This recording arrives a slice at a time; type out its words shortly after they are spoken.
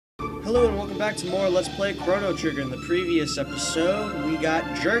Hello and welcome back to more Let's Play Chrono Trigger. In the previous episode, we got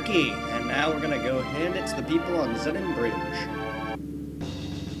Jerky, and now we're gonna go hand it to the people on Zenin Bridge.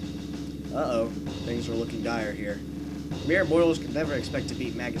 Uh-oh, things are looking dire here. Mere mortals could never expect to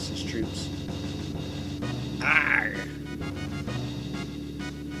beat Magus's troops. Arrgh!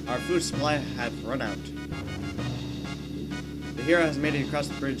 Our food supply has run out. The hero has made it across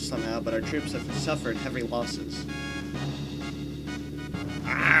the bridge somehow, but our troops have suffered heavy losses.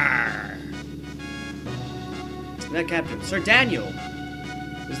 Net Captain, Sir Daniel!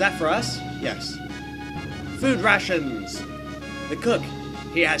 Is that for us? Yes. Food rations! The cook,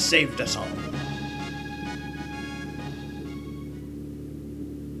 he has saved us all.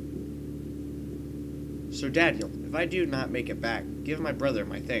 Sir Daniel, if I do not make it back, give my brother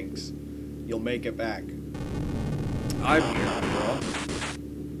my thanks. You'll make it back. I'm here, after all.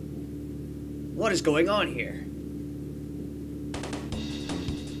 What is going on here?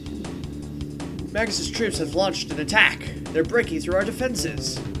 Magus's troops have launched an attack. They're breaking through our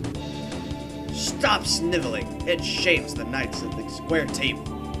defenses. Stop sniveling. It shames the knights of the square table.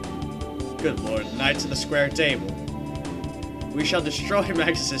 Good lord, knights of the square table. We shall destroy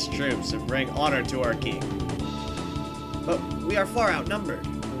Magus's troops and bring honor to our king. But we are far outnumbered.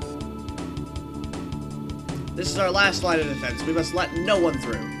 This is our last line of defense. We must let no one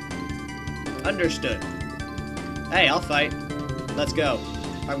through. Understood. Hey, I'll fight. Let's go.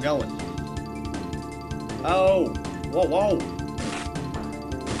 I'm going. Oh! Whoa, whoa!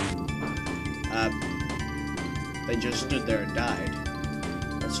 They just stood there and died.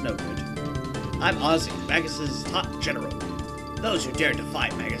 That's no good. I'm Ozzie, Magus's top general. Those who dare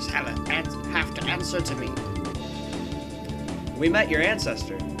defy Magus have to answer to me. We met your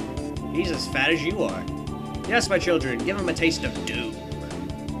ancestor. He's as fat as you are. Yes, my children, give him a taste of doom.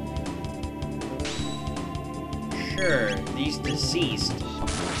 Sure, these deceased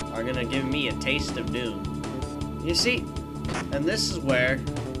are gonna give me a taste of doom. You see, and this is where,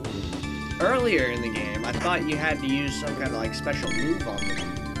 earlier in the game, I thought you had to use some kind of like special move on them.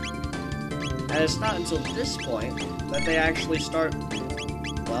 And it's not until this point that they actually start,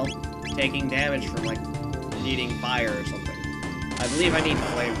 well, taking damage from like needing fire or something. I believe I need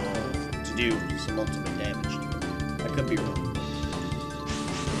Flame Roll to do some ultimate damage to them. I could be wrong.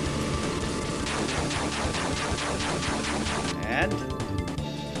 And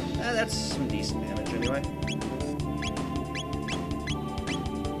that's some decent damage anyway.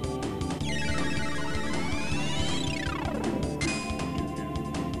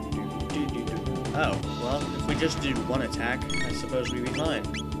 Oh, well, if we just did one attack, I suppose we'd be fine.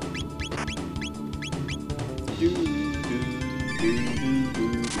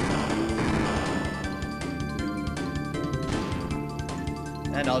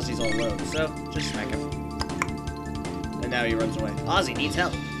 And Ozzie's all alone, so just smack him. And now he runs away. Ozzie needs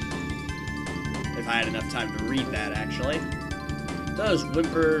help. If I had enough time to read that, actually. Those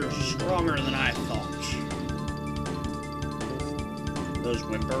whimpers are stronger than I thought. Those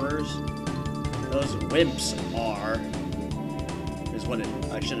whimperers? Those wimps are, is what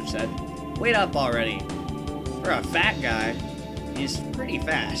I should have said. Wait up already. For a fat guy, he's pretty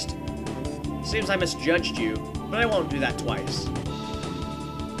fast. Seems I misjudged you, but I won't do that twice.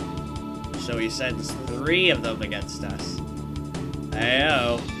 So he sends 3 of them against us.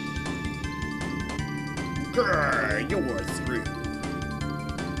 Ayo. Grrr, you're through.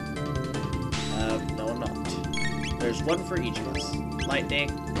 No I'm not. There's one for each of us.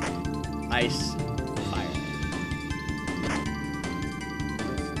 Lightning, ice, fire.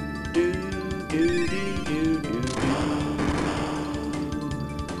 Do, do, do, do, do, do.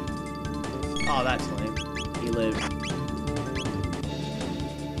 Oh, that's lame. He lived.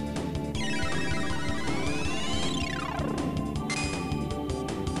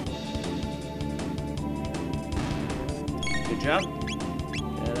 Good job.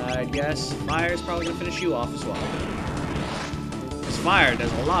 And I guess fire's probably gonna finish you off as well. Fire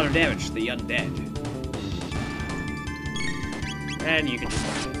does a lot of damage to the undead. And you can just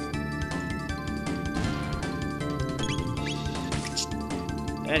watch it.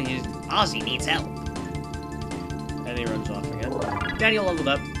 And Ozzie needs help. And he runs off again. Daniel leveled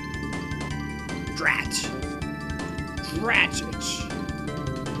up. Drat it.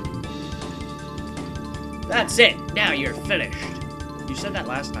 That's it. Now you're finished. You said that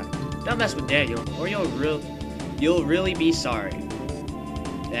last time. Don't mess with Daniel, or you'll really be sorry.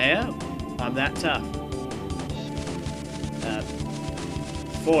 Yeah, I'm that tough.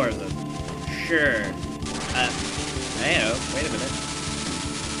 4 of them. Sure. Hey-oh, wait a minute.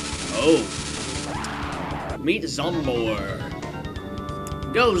 Oh. Meet Zombor.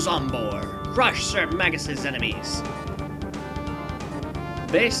 Go, Zombor. Crush Sir Magus's enemies.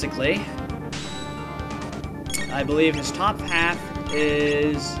 basically, I believe his top half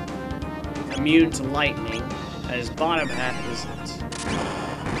is immune to lightning, and his bottom half isn't.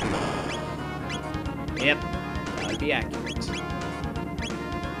 Yep, that would be accurate.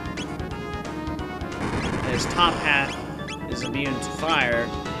 And his top half is immune to fire,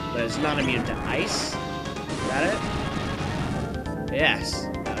 but it's not immune to ice. Is that it? Yes,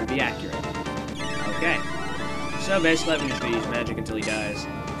 that would be accurate. Okay. So basically, I'm just gonna use magic until he dies.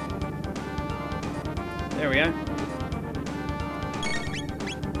 There we are.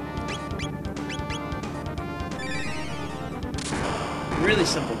 Really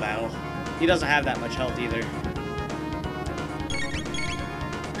simple battle. He doesn't have that much health either.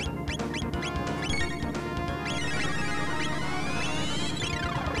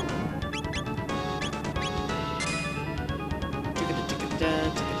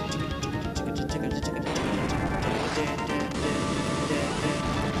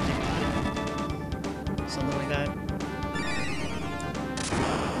 Something like that.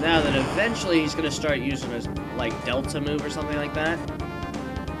 Now then, eventually he's gonna start using his like Delta move or something like that.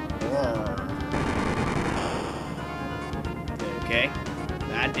 Okay,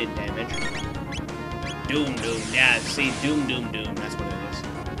 that did damage. Doom, doom. Yeah, see, doom, doom, doom. That's what it is.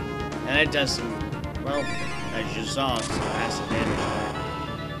 And it does some, well, as you saw, some acid damage there.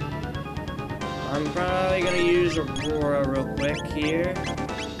 I'm probably gonna use Aurora real quick here.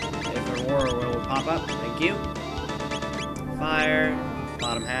 If Aurora will pop up, thank you. Fire,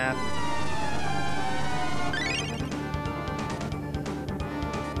 bottom half.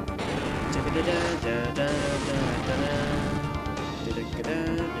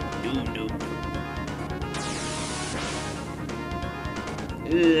 Doom, doom.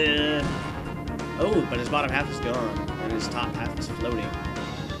 Oh, but his bottom half is gone, and his top half is floating.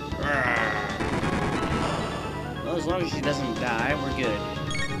 Well, as long as she doesn't die, we're good.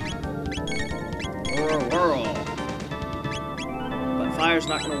 Whirl. But fire's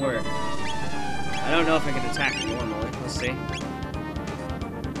not gonna work. I don't know if I can attack it normally. Let's see.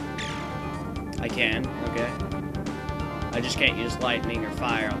 I can, okay. I just can't use lightning or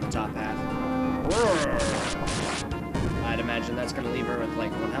fire on the top half. I'd imagine that's gonna leave her with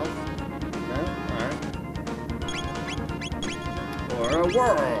like 1 health. No? Alright. Or a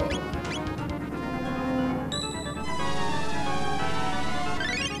whirl!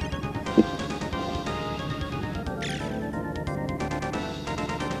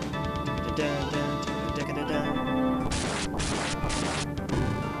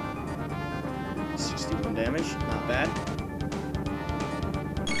 Damage, not bad.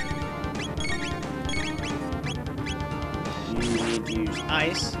 You need to use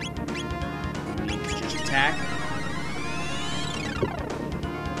ice. You need to just attack.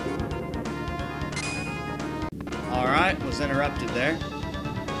 Alright, was interrupted there.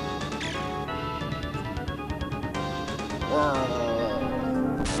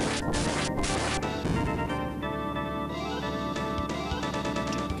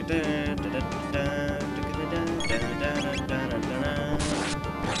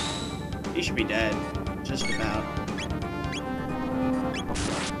 He should be dead. Just about.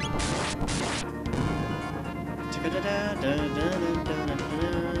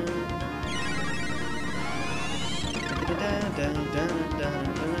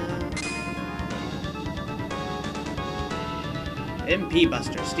 MP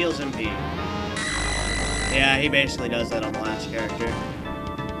Buster. Steals MP. Yeah, he basically does that on the last character.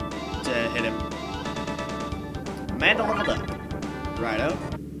 To hit him. Amanda leveled up. Righto.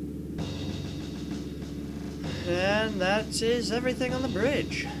 And that is everything on the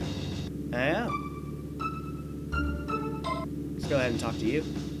bridge. Yeah. Let's go ahead and talk to you.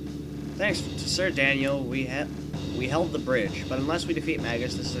 Thanks to Sir Daniel, we held the bridge, but unless we defeat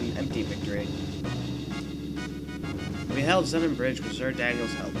Magus, this is an empty victory. We held Seven Bridge with Sir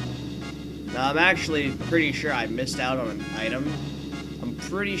Daniel's help. Now, I'm actually pretty sure I missed out on an item. I'm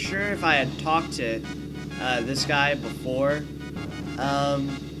pretty sure if I had talked to this guy before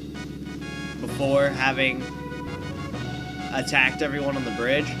having attacked everyone on the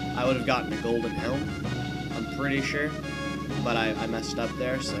bridge, I would have gotten a golden helm. I'm pretty sure. But I messed up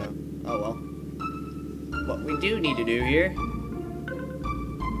there, so oh well. What we do need to do here...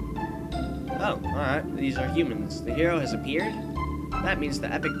 Oh, alright. These are humans. The hero has appeared. That means the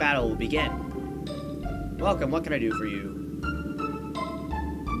epic battle will begin. Welcome, what can I do for you?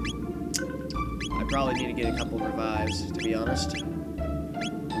 I probably need to get a couple revives, to be honest.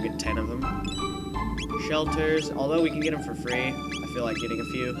 We'll get 10 of them. Shelters, although we can get them for free, I feel like getting a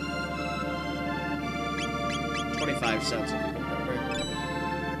few. 25 sounds like a good number.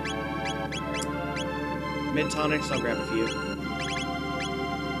 Mid tonics, I'll grab a few.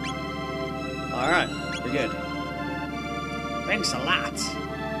 Alright, we're good. Thanks a lot.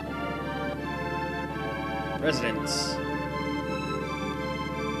 Residents.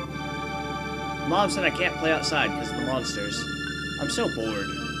 Mom said I can't play outside because of the monsters. I'm so bored.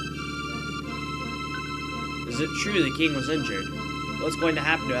 Is it true the king was injured? What's going to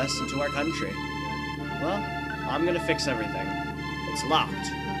happen to us and to our country? Well, I'm gonna fix everything. It's locked.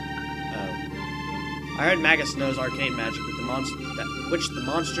 Oh. I heard Magus knows arcane magic with which the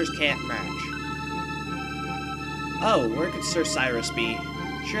monsters can't match. Oh, where could Sir Cyrus be?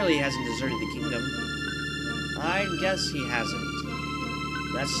 Surely he hasn't deserted the kingdom. I guess he hasn't.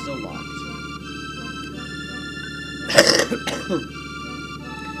 That's still locked.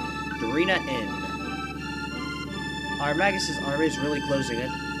 Dorina Inn. Are Magus' armies really closing it?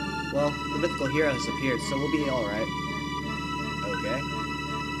 Well, the mythical hero has appeared, so we'll be alright. Okay.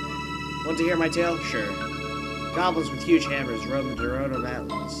 Want to hear my tale? Sure. Goblins with huge hammers roam the Chrono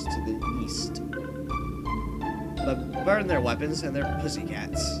mountains to the east. But burn their weapons and their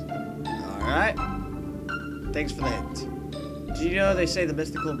pussycats. Alright. Thanks for the hint. Did you know they say the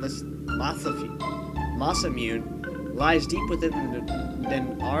mystical Masamune lies deep within the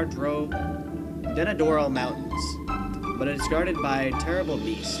Denadoro Mountains, but it's guarded by terrible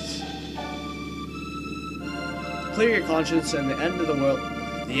beasts. Clear your conscience and the end of the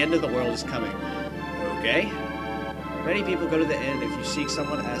world is coming. Okay? Many people go to the inn. If you seek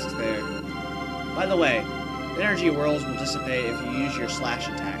someone, ask there. By the way, energy whirls will dissipate if you use your slash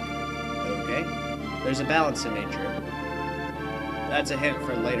attack. Okay? There's a balance in nature. That's a hint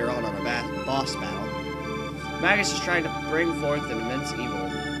for later on a boss battle. Magus is trying to bring forth an immense evil.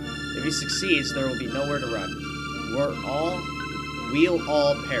 If he succeeds, there will be nowhere to run. We'll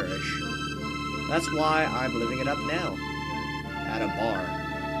all perish. That's why I'm living it up now. At a bar.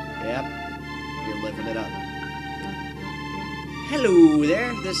 Yep, you're living it up. Hello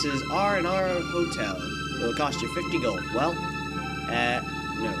there, this is R&R Hotel. It'll cost you 50 gold. Well,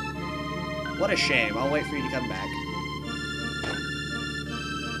 no. What a shame. I'll wait for you to come back.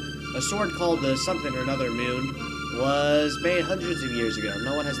 A sword called the something or another moon was made hundreds of years ago.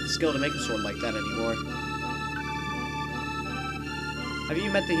 No one has the skill to make a sword like that anymore. Have you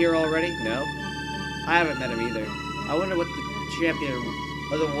met the hero already? No. I haven't met him either. I wonder what the champion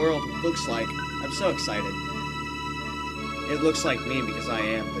of the world looks like. I'm so excited. It looks like me because I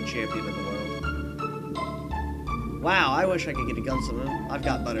am the champion of the world. Wow, I wish I could get a glimpse of him. I've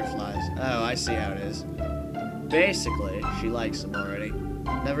got butterflies. Oh, I see how it is. Basically, she likes him already.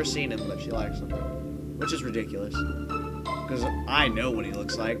 Never seen him, but she likes him. Which is ridiculous. Because I know what he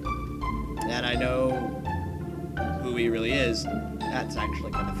looks like. And I know who he really is. That's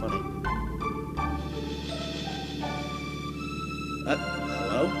actually kind of funny.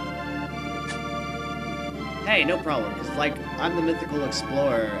 Hello? Hey, no problem. Because, like, I'm the mythical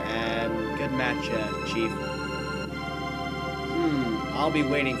explorer, and good match, Chief. I'll be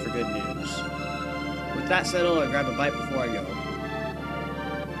waiting for good news. With that settled, I'll grab a bite before I go.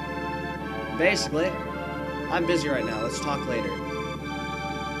 Basically, I'm busy right now. Let's talk later.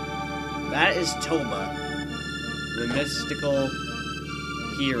 That is Toba, the mystical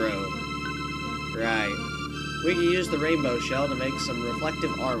hero. Right. We can use the rainbow shell to make some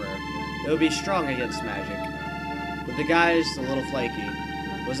reflective armor. It would be strong against magic. But the guy's a little flaky.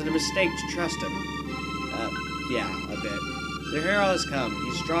 Was it a mistake to trust him? Yeah, a bit. The hero has come.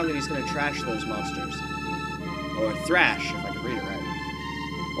 He's strong and he's gonna trash those monsters. Or thrash, if I can read it right.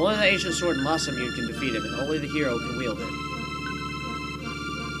 Only the ancient sword Masamune can defeat him, and only the hero can wield it.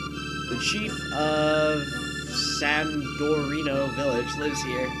 The chief of Sandorino village lives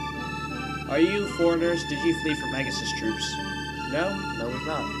here. Are you foreigners? Did you flee from Magus' troops? No, we've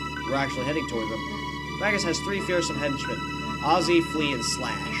not. We're actually heading toward them. Magus has 3 fearsome henchmen, Ozzie, Flea, and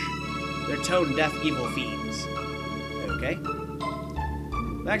Slash. They're tone-deaf evil fiends. Okay.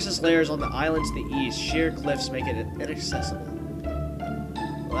 Magus' lair is on the island to the east. Sheer cliffs make it inaccessible.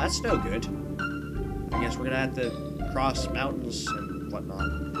 Well, that's no good. I guess we're gonna have to cross mountains and whatnot.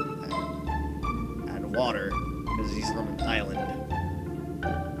 And water, because he's on an island.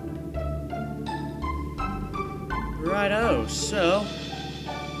 Righto, so...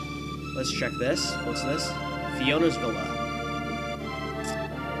 let's check this. What's this? Fiona's Villa.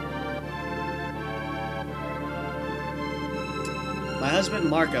 My husband,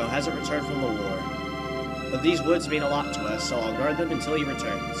 Marco, hasn't returned from the war. But these woods mean a lot to us, so I'll guard them until he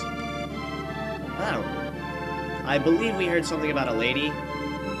returns. Oh. I believe we heard something about a lady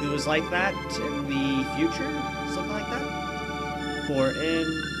who was like that in the future? Something like that? For in...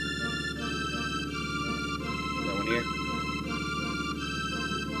 no one here.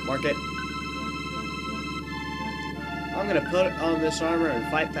 Mark it. I'm gonna put on this armor and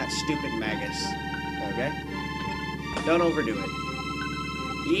fight that stupid Magus. Okay? Don't overdo it.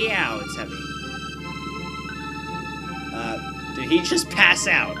 Yeah, it's heavy. Did he just pass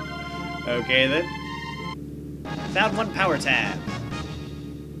out? Okay, then. Found one power tab.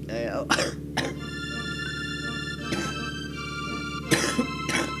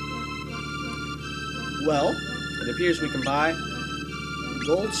 Well, it appears we can buy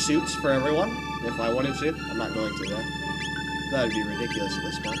gold suits for everyone, if I wanted to. I'm not going to, though. That would be ridiculous at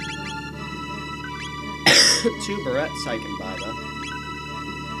this point. 2 barrettes I can buy, though.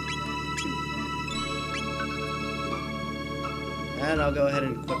 2. And I'll go ahead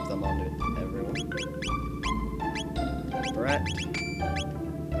and equip them onto everyone. Barrette.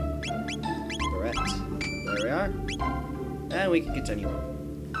 Barrette. There we are. And we can continue on.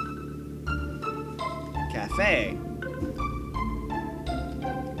 Cafe.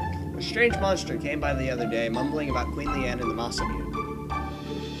 A strange monster came by the other day, mumbling about Queen Leanne and the Masamune.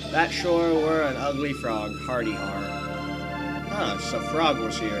 That sure were an ugly frog, hardy har. Huh, so Frog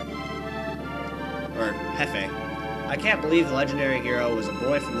was here. Or Hefe. I can't believe the legendary hero was a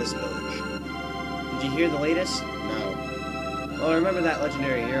boy from this village. Did you hear the latest? No. Well, remember that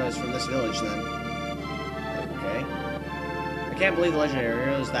legendary hero is from this village, then. Okay. I can't believe the legendary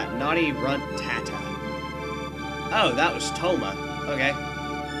hero is that naughty runt Tata. Oh, that was Toma. Okay.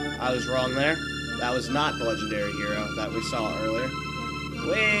 I was wrong there. That was not the legendary hero that we saw earlier.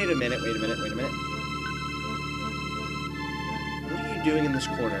 Wait a minute, wait a minute, wait a minute. What are you doing in this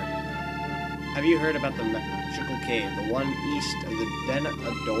corner? Have you heard about the magical cave, the one east of the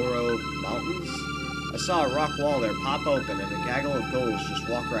Denadoro Mountains? I saw a rock wall there pop open and a gaggle of ghouls just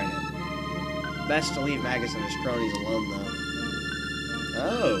walk right in. Best to leave Magus and his cronies alone, though.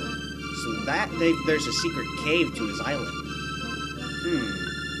 Oh. So there's a secret cave to his island.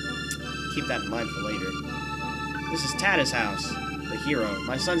 Keep that in mind for later. This is Tata's house, the hero.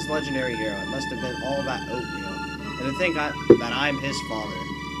 My son's the legendary hero. It must have been all that oatmeal. And to think that I'm his father.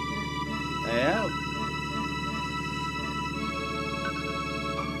 Yeah.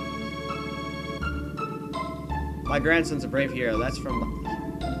 My grandson's a brave hero. That's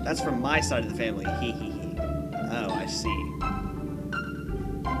from my side of the family. Hee hee hee. Oh, I see.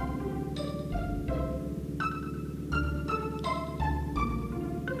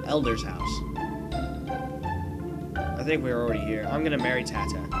 Elder's house. I think we were already here. I'm gonna marry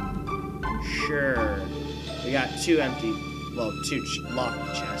Tata. Sure. We got 2 empty, well, 2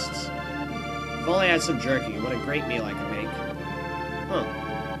 locked chests. If only I had some jerky. What a great meal I could make.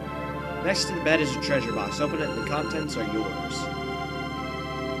 Huh. Next to the bed is a treasure box. Open it and the contents are yours.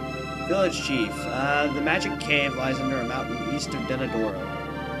 Village Chief. The magic cave lies under a mountain east of Denadoro.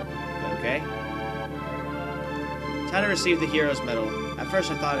 Okay. Tata received the hero's medal. At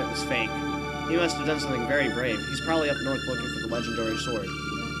first I thought it was fake. He must have done something very brave. He's probably up north looking for the legendary sword.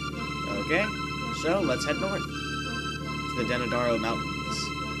 Okay, so let's head north. To the Denadoro Mountains.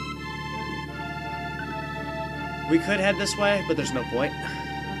 We could head this way, but there's no point.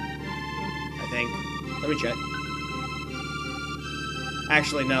 I think. Let me check.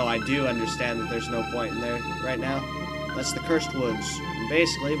 Actually, no, I do understand that there's no point in there right now. That's the Cursed Woods. And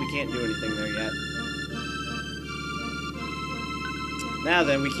basically, we can't do anything there yet. Now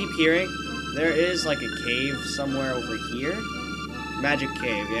then, we keep hearing there is like a cave somewhere over here. Magic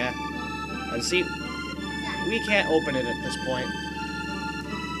cave, yeah. And see, we can't open it at this point.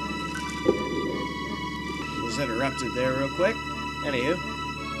 Was interrupted there real quick. Anywho.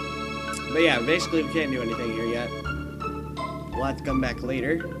 But yeah, basically we can't do anything here yet. We'll have to come back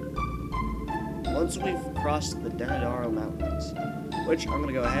later. Once we've crossed the Denadoro Mountains. Which I'm going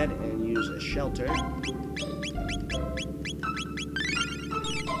to go ahead and use a shelter.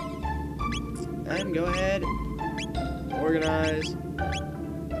 And go ahead, organize.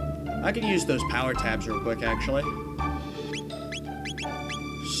 I can use those power tabs real quick, actually.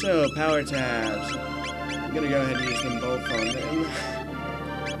 So, power tabs. I'm gonna go ahead and use them both on them.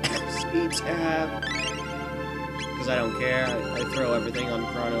 Speed tab. Because I don't care. I throw everything on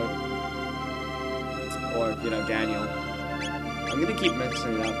Chrono. Or, you know, Daniel. I'm gonna keep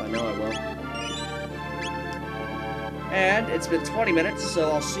mixing it up. I know I will. And it's been 20 minutes,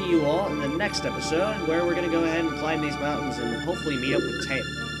 so I'll see you all in the next episode, where we're going to go ahead and climb these mountains and hopefully meet up with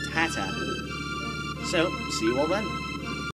Tata. So, see you all then.